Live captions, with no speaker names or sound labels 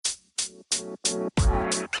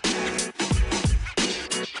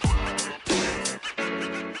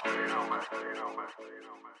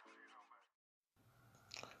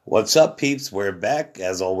What's up, peeps? We're back.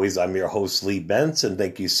 As always, I'm your host, Lee Bentz, and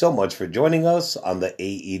thank you so much for joining us on the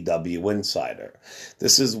AEW Insider.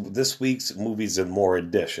 This is this week's Movies and More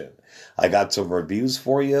edition. I got some reviews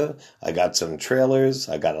for you. I got some trailers.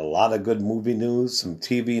 I got a lot of good movie news, some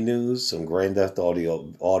TV news, some Grand Theft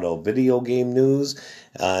Auto video game news,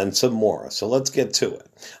 and some more. So let's get to it.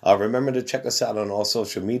 Remember to check us out on all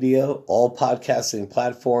social media, all podcasting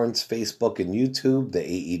platforms, Facebook and YouTube, the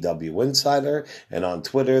AEW Insider, and on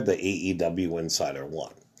Twitter, the AEW Insider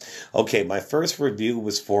 1. Okay, my first review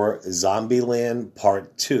was for Zombieland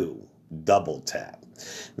Part 2, Double Tap.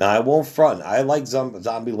 Now, I won't front. I like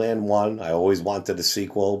Zombieland 1. I always wanted a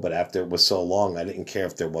sequel, but after it was so long, I didn't care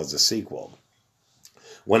if there was a sequel.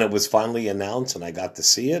 When it was finally announced and I got to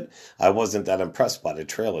see it, I wasn't that impressed by the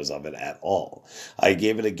trailers of it at all. I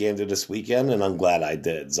gave it a gander this weekend, and I'm glad I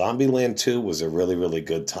did. Zombieland 2 was a really, really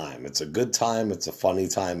good time. It's a good time. It's a funny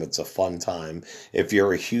time. It's a fun time. If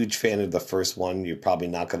you're a huge fan of the first one, you're probably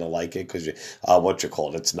not going to like it because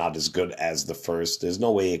it's not as good as the first. There's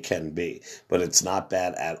no way it can be, but it's not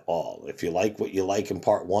bad at all. If you like what you like in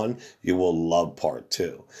Part 1, you will love Part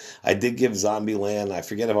 2. I did give Zombieland, I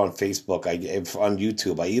forget if on Facebook, on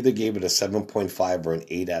YouTube, I either gave it a 7.5 or an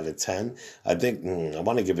 8 out of 10. I think, I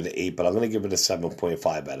want to give it an 8, but I'm going to give it a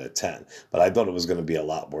 7.5 out of 10. But I thought it was going to be a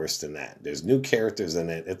lot worse than that. There's new characters in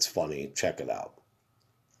it. It's funny. Check it out.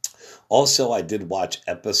 Also, I did watch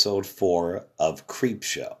episode 4 of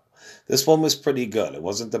Creepshow. This one was pretty good. It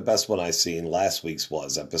wasn't the best one I seen. Last week's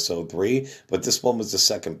was episode 3, but this one was the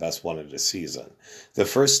second best one of the season. The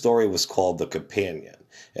first story was called The Companion.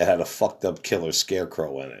 It had a fucked up killer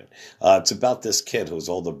scarecrow in it. It's about this kid whose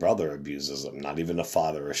older brother abuses him, not even a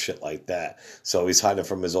father or shit like that. So he's hiding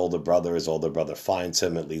from his older brother. His older brother finds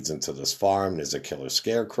him. It leads into this farm. There's a killer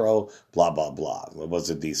scarecrow, blah, blah, blah. It was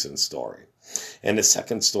a decent story. And the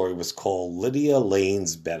second story was called Lydia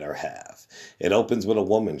Lane's Better Half. It opens with a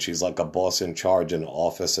woman. She's like a boss in charge in an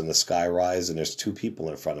office in the skyrise, and there's two people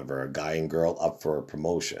in front of her, a guy and girl up for a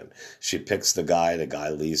promotion. She picks the guy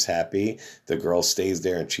leaves happy, the girl stays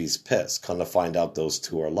there and she's pissed. Come to find out those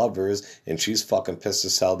two are lovers, and she's fucking pissed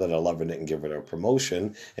as hell that her lover didn't give her a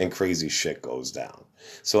promotion, and crazy shit goes down.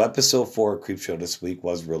 So episode 4 of Creepshow this week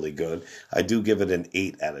was really good. I do give it an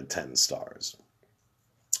 8 out of 10 stars.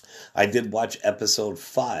 I did watch episode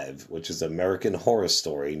 5, which is American Horror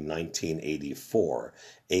Story 1984,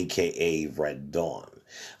 a.k.a. Red Dawn.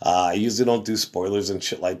 I usually don't do spoilers and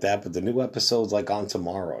shit like that, but the new episode's like on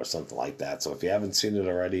tomorrow or something like that. So if you haven't seen it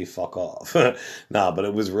already, fuck off. Nah, but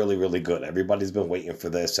it was really, really good. Everybody's been waiting for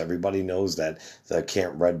this. Everybody knows that the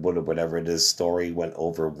Camp Redwood or whatever it is story went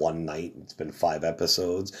over one night. It's been 5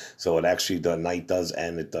 episodes. So it actually, the night does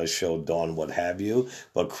end. It does show dawn, what have you.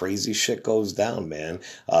 But crazy shit goes down, man.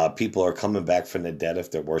 People are coming back from the dead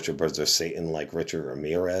if they're worshippers of Satan like Richard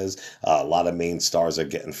Ramirez. A lot of main stars are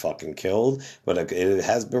getting fucking killed. But it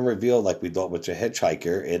has been revealed, like we thought with your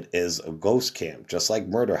Hitchhiker, it is a ghost camp, just like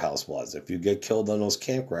Murder House was. If you get killed on those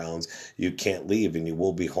campgrounds, you can't leave and you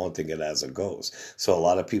will be haunting it as a ghost. So a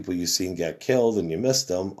lot of people you've seen get killed and you missed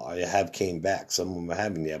them, or you have came back. Some of them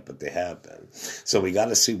haven't yet, but they have been. So we got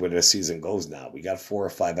to see where this season goes now. We got 4 or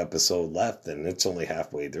 5 episodes left and it's only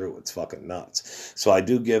halfway through. It's fucking nuts. So I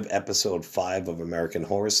do give episode 5 of American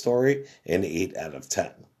Horror Story an 8 out of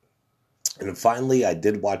 10. And finally, I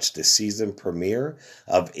did watch the season premiere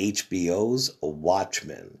of HBO's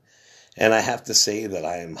Watchmen. And I have to say that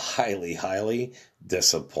I am highly, highly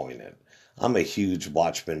disappointed. I'm a huge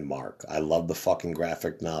Watchmen mark. I love the fucking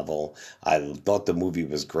graphic novel. I thought the movie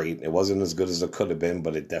was great. It wasn't as good as it could have been,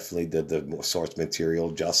 but it definitely did the source material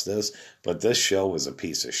justice. But this show was a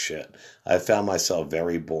piece of shit. I found myself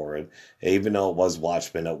very bored. Even though it was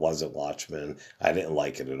Watchmen, it wasn't Watchmen. I didn't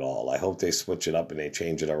like it at all. I hope they switch it up and they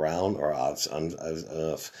change it around, or I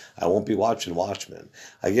won't be watching Watchmen.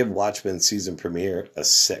 I give Watchmen season premiere a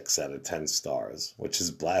 6 out of 10 stars, which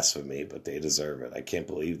is blasphemy, but they deserve it. I can't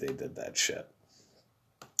believe they did that shit.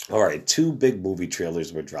 All right, 2 big movie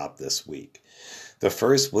trailers were dropped this week. The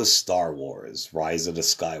first was Star Wars, Rise of the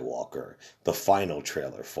Skywalker, the final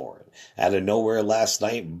trailer for it. Out of nowhere last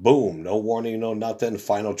night, boom, no warning, no nothing,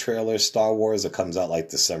 final trailer, Star Wars. It comes out like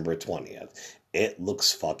December 20th. It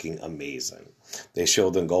looks fucking amazing. They show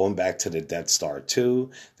them going back to the Death Star 2.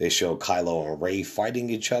 They show Kylo and Rey fighting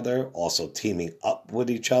each other, also teaming up with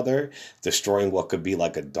each other, destroying what could be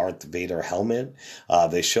like a Darth Vader helmet.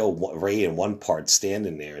 They show Rey in one part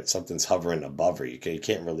standing there and something's hovering above her. You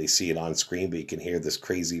can't really see it on screen, but you can hear this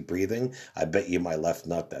crazy breathing. I bet you my left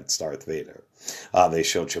nut that's Darth Vader. They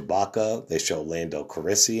show Chewbacca. They show Lando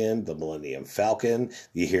Calrissian, the Millennium Falcon.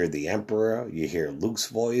 You hear the Emperor. You hear Luke's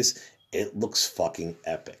voice. It looks fucking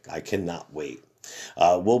epic. I cannot wait.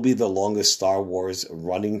 Will be the longest Star Wars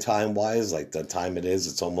running time wise, like the time it is,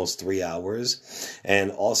 it's almost 3 hours.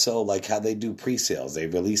 And also like how they do pre-sales. They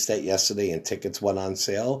released that yesterday and tickets went on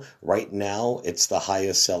sale. Right now, it's the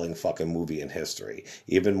highest selling fucking movie in history.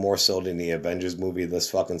 Even more so than the Avengers movie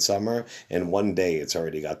this fucking summer. In one day, it's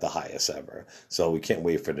already got the highest ever. So we can't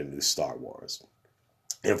wait for the new Star Wars.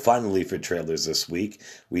 And finally, for trailers this week,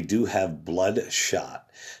 we do have Bloodshot.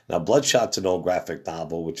 Now, Bloodshot's an old graphic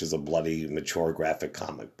novel, which is a bloody, mature graphic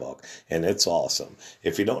comic book, and it's awesome.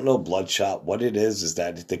 If you don't know Bloodshot, what it is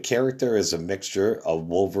that the character is a mixture of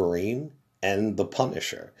Wolverine and the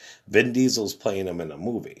Punisher. Vin Diesel's playing him in a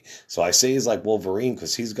movie. So I say he's like Wolverine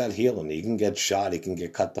because he's got healing. He can get shot, he can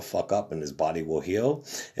get cut the fuck up, and his body will heal.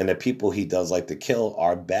 And the people he does like to kill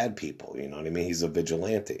are bad people. You know what I mean? He's a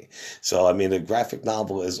vigilante. So, I mean, the graphic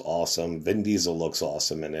novel is awesome. Vin Diesel looks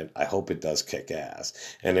awesome in it. I hope it does kick ass.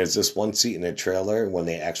 And there's this one scene in the trailer when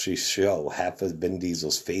they actually show half of Vin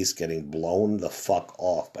Diesel's face getting blown the fuck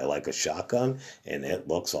off by like a shotgun, and it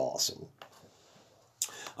looks awesome.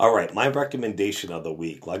 All right, my recommendation of the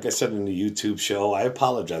week. Like I said in the YouTube show, I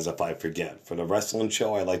apologize if I forget. For the wrestling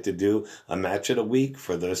show, I like to do a match of the week.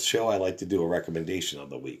 For this show, I like to do a recommendation of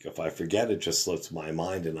the week. If I forget, it just slips my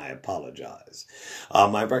mind, and I apologize.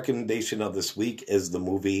 My recommendation of this week is the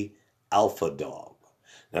movie Alpha Dog.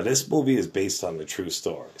 Now, this movie is based on a true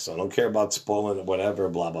story, so I don't care about spoiling it, whatever,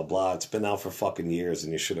 blah, blah, blah. It's been out for fucking years,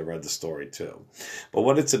 and you should have read the story, too. But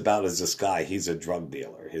what it's about is this guy, he's a drug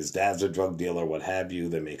dealer. His dad's a drug dealer, what have you.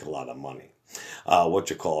 They make a lot of money.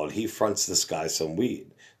 He fronts this guy some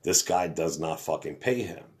weed. This guy does not fucking pay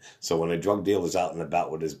him. So when a drug dealer's out and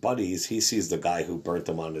about with his buddies, he sees the guy who burnt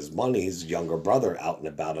him on his money's younger brother out and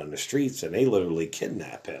about on the streets, and they literally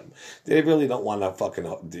kidnap him. They really don't want to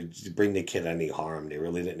fucking bring the kid any harm. They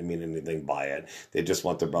really didn't mean anything by it. They just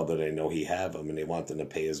want the brother they know he have him, and they want them to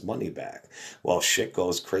pay his money back. Well, shit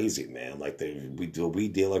goes crazy, man. Like the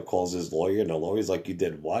weed dealer calls his lawyer, and the lawyer's like, you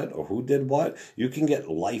did what? Or who did what? You can get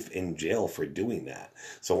life in jail for doing that.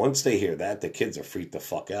 So once they hear that, the kids are freaked the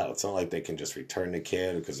fuck out. It's not like they can just return the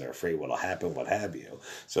kid because they're afraid what'll happen, what have you.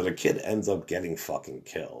 So the kid ends up getting fucking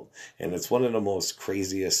killed. And it's one of the most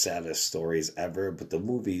craziest, saddest stories ever, but the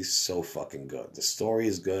movie's so fucking good. The story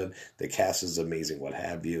is good, the cast is amazing, what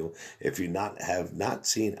have you. If you have not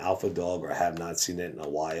seen Alpha Dog or have not seen it in a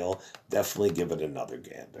while, definitely give it another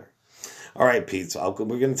gander. All right, Pete, so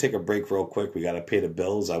we're going to take a break real quick. We got to pay the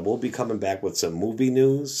bills. I will be coming back with some movie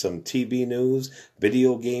news, some TV news,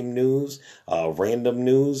 video game news, random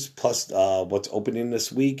news, plus what's opening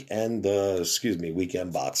this week and the,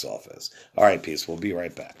 weekend box office. All right, Pete, we'll be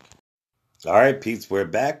right back. All right, Pete, we're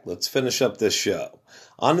back. Let's finish up this show.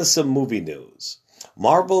 On to some movie news.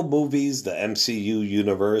 Marvel movies, the MCU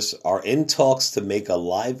universe, are in talks to make a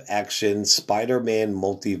live-action Spider-Man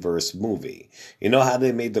multiverse movie. You know how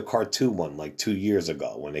they made the cartoon one like 2 years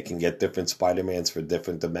ago when they can get different Spider-Mans for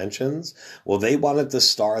different dimensions? Well, they wanted to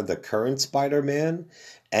star the current Spider-Man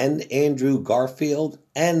and Andrew Garfield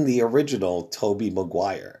and the original Tobey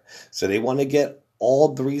Maguire. So they want to get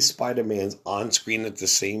all three Spider-Mans on screen at the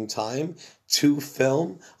same time to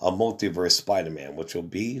film a multiverse Spider-Man, which will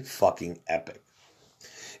be fucking epic.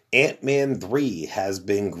 Ant-Man 3 has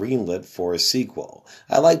been greenlit for a sequel.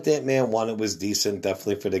 I liked Ant-Man 1, it was decent,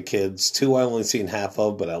 definitely for the kids. 2 I only seen half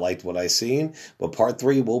of, but I liked what I seen. But part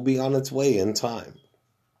 3 will be on its way in time.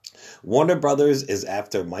 Warner Brothers is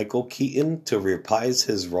after Michael Keaton to reprise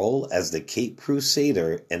his role as the Caped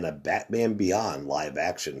Crusader in a Batman Beyond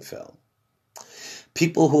live-action film.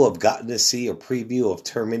 People who have gotten to see a preview of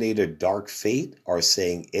Terminator Dark Fate are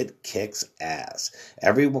saying it kicks ass.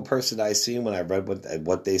 Every person I've seen when I read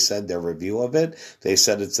what they said, their review of it, they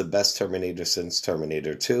said it's the best Terminator since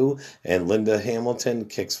Terminator 2, and Linda Hamilton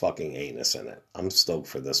kicks fucking anus in it. I'm stoked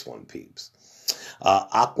for this one, peeps.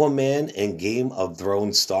 Aquaman and Game of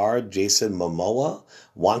Thrones star Jason Momoa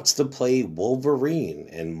wants to play Wolverine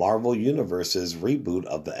in Marvel Universe's reboot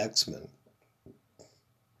of the X-Men.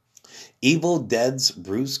 Evil Dead's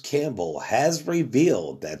Bruce Campbell has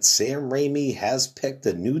revealed that Sam Raimi has picked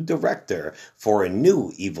a new director for a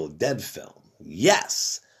new Evil Dead film.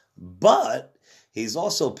 Yes, but He's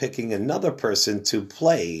also picking another person to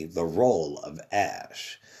play the role of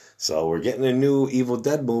Ash. So we're getting a new Evil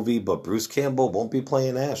Dead movie, but Bruce Campbell won't be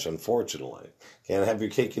playing Ash, unfortunately. Can't have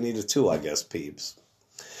your cake and eat it too, I guess, peeps.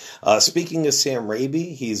 Speaking of Sam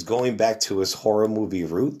Raimi, he's going back to his horror movie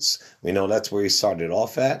roots. We know that's where he started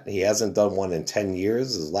off at. He hasn't done one in 10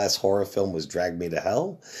 years. His last horror film was Drag Me to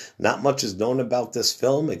Hell. Not much is known about this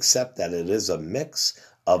film, except that it is a mix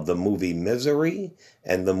of the movie Misery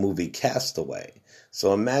and the movie Castaway.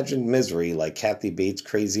 So imagine Misery, like Kathy Bates'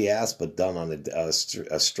 crazy ass, but done on a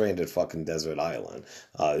stranded fucking desert island.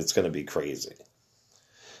 It's going to be crazy.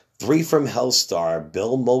 3 from Hell star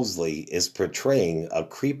Bill Moseley is portraying a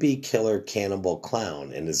creepy killer cannibal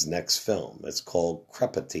clown in his next film. It's called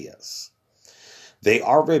Crepitius. They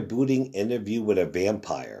are rebooting Interview with a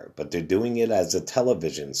Vampire, but they're doing it as a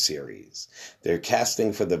television series. They're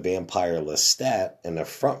casting for the vampire Lestat, and a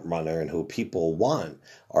frontrunner and who people want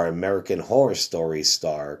are American Horror Story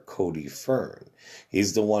star Cody Fern.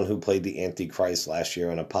 He's the one who played the Antichrist last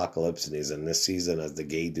year in Apocalypse, and he's in this season as the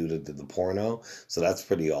gay dude that did the porno, so that's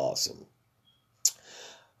pretty awesome.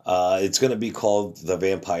 It's going to be called The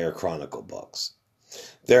Vampire Chronicle Books.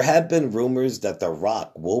 There have been rumors that The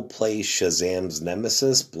Rock will play Shazam's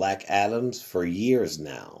nemesis, Black Adam, for years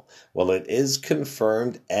now. Well, it is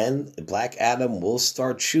confirmed, and Black Adam will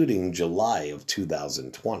start shooting July of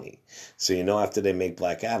 2020. So after they make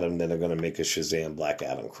Black Adam, then they're going to make a Shazam Black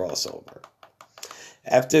Adam crossover.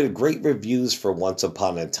 After great reviews for Once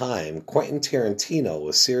Upon a Time, Quentin Tarantino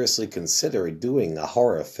was seriously considering doing a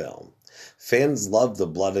horror film. Fans love the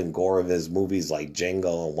blood and gore of his movies like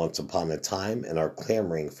Django and Once Upon a Time and are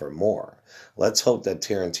clamoring for more. Let's hope that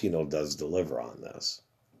Tarantino does deliver on this.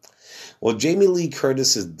 Well, Jamie Lee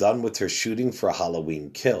Curtis is done with her shooting for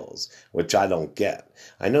Halloween Kills, which I don't get.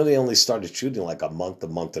 I know they only started shooting like a month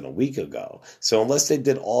and a week ago. So unless they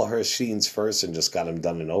did all her scenes first and just got them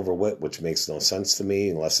done and over with, which makes no sense to me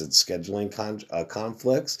unless it's scheduling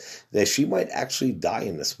conflicts, that she might actually die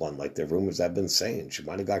in this one, like the rumors have been saying. She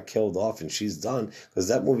might have got killed off and she's done, because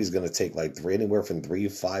that movie's going to take anywhere from 3,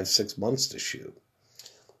 5, 6 months to shoot.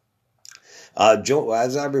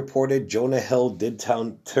 As I reported, Jonah Hill did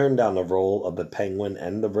turn down the role of the Penguin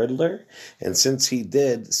and the Riddler, and since he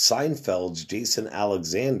did, Seinfeld's Jason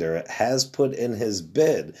Alexander has put in his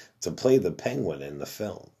bid to play the Penguin in the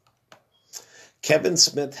film. Kevin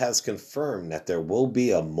Smith has confirmed that there will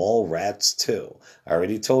be a Mallrats 2. I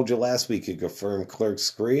already told you last week he confirmed Clerks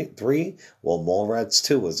 3. Well, Mallrats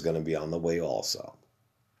 2 is going to be on the way also.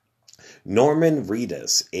 Norman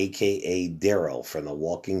Reedus, a.k.a. Daryl from The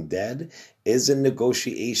Walking Dead, is in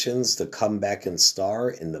negotiations to come back and star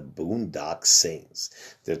in the Boondock Saints.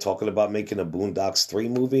 They're talking about making a Boondocks 3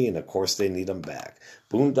 movie, and of course they need him back.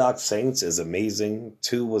 Boondock Saints is amazing.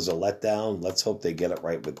 2 was a letdown. Let's hope they get it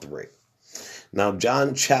right with 3. Now,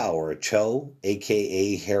 John Cho, or Cho,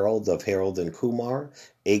 a.k.a. Harold of Harold and Kumar,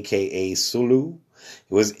 a.k.a. Sulu,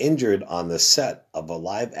 he was injured on the set of a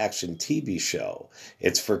live-action TV show.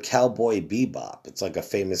 It's for Cowboy Bebop. It's like a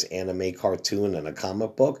famous anime cartoon and a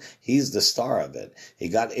comic book. He's the star of it. He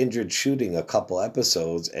got injured shooting a couple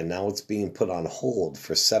episodes, and now it's being put on hold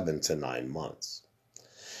for 7 to 9 months.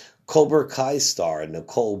 Cobra Kai star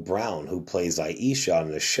Nicole Brown, who plays Aisha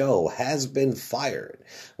on the show, has been fired,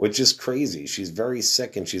 which is crazy. She's very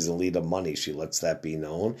sick and she's in need of money. She lets that be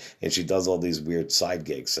known, and she does all these weird side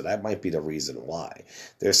gigs, so that might be the reason why.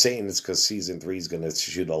 They're saying it's because season 3 is going to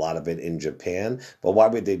shoot a lot of it in Japan, but why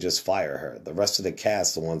would they just fire her? The rest of the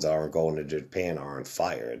cast, the ones that aren't going to Japan, aren't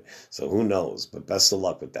fired, so who knows, but best of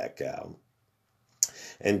luck with that gal.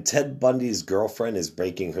 And Ted Bundy's girlfriend is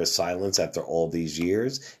breaking her silence after all these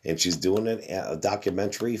years, and she's doing a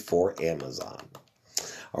documentary for Amazon.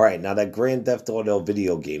 All right, now that Grand Theft Auto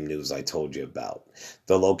video game news I told you about.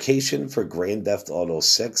 The location for Grand Theft Auto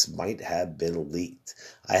 6 might have been leaked.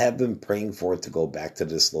 I have been praying for it to go back to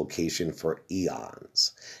this location for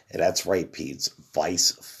eons. And that's right, Pete's,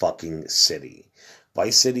 Vice fucking City.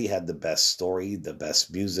 Vice City had the best story, the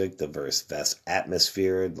best music, the best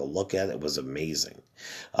atmosphere. The look at it was amazing.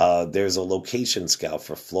 There's a location scout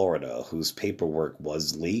for Florida whose paperwork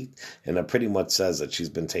was leaked, and it pretty much says that she's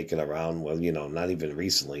been taken around, well, not even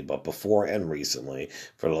recently, but before and recently,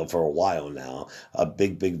 for a while now, a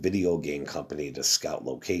big video game company to scout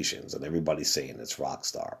locations, and everybody's saying it's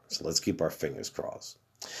Rockstar. So let's keep our fingers crossed.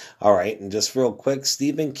 All right, and just real quick,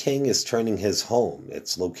 Stephen King is turning his home.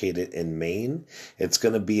 It's located in Maine. It's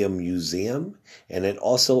going to be a museum, and it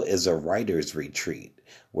also is a writer's retreat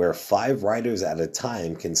where 5 writers at a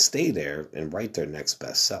time can stay there and write their next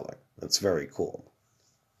bestseller. That's very cool.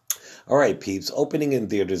 All right, peeps, opening in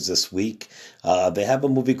theaters this week, they have a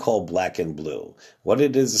movie called Black and Blue. What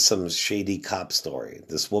it is some shady cop story.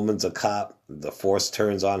 This woman's a cop, the force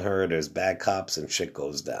turns on her, there's bad cops, and shit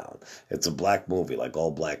goes down. It's a black movie, like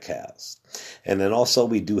all black cast. And then also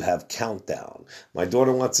we do have Countdown. My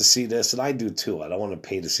daughter wants to see this, and I do too. I don't want to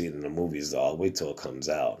pay to see it in the movies, though. I'll wait till it comes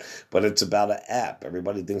out. But it's about an app.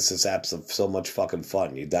 Everybody thinks this app's so much fucking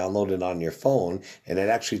fun. You download it on your phone, and it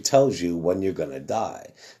actually tells you when you're going to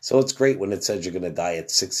die. So it's great when it says you're going to die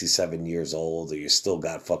at 67 years old, or you still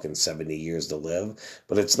got fucking 70 years to live.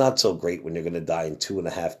 But it's not so great when you're going to die in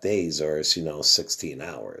 2.5 days, or 16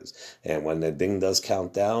 hours. And when the thing does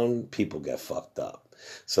count down, people get fucked up.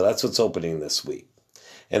 So that's what's opening this week.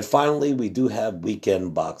 And finally, we do have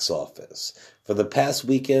weekend box office. For the past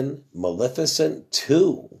weekend, Maleficent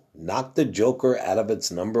 2 knocked the Joker out of its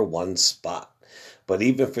 #1 spot. But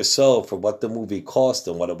even for what the movie cost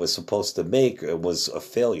and what it was supposed to make, it was a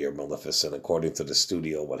failure, Maleficent, according to the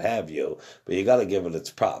studio, what have you. But you got to give it its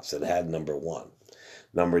props. It had #1.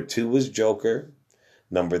 #2 was Joker.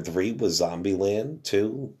 #3 was Zombieland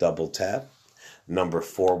 2, Double Tap.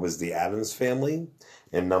 #4 was The Addams Family.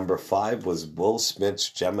 And #5 was Will Smith's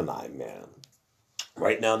Gemini Man.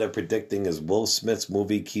 Right now they're predicting as Will Smith's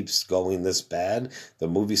movie keeps going this bad, the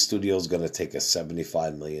movie studio is going to take a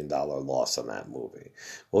 $75 million loss on that movie.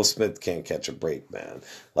 Will Smith can't catch a break, man.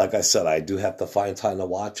 Like I said, I do have to find time to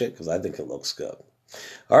watch it because I think it looks good.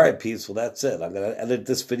 All right, peeps. Well, that's it. I'm going to edit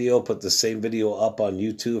this video, put the same video up on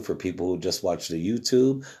YouTube for people who just watch the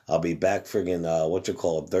YouTube. I'll be back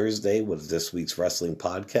Thursday with this week's wrestling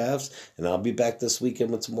podcast. And I'll be back this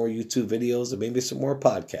weekend with some more YouTube videos and maybe some more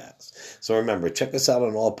podcasts. So remember, check us out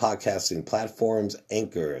on all podcasting platforms,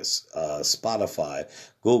 Anchor, Spotify,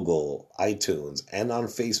 Google, iTunes, and on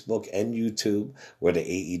Facebook and YouTube. We're the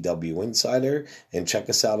AEW Insider. And check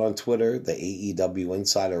us out on Twitter, the AEW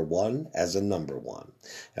Insider 1 as a #1.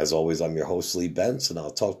 As always, I'm your host, Lee Bentz, and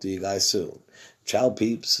I'll talk to you guys soon. Ciao,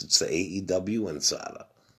 peeps. It's the AEW Insider.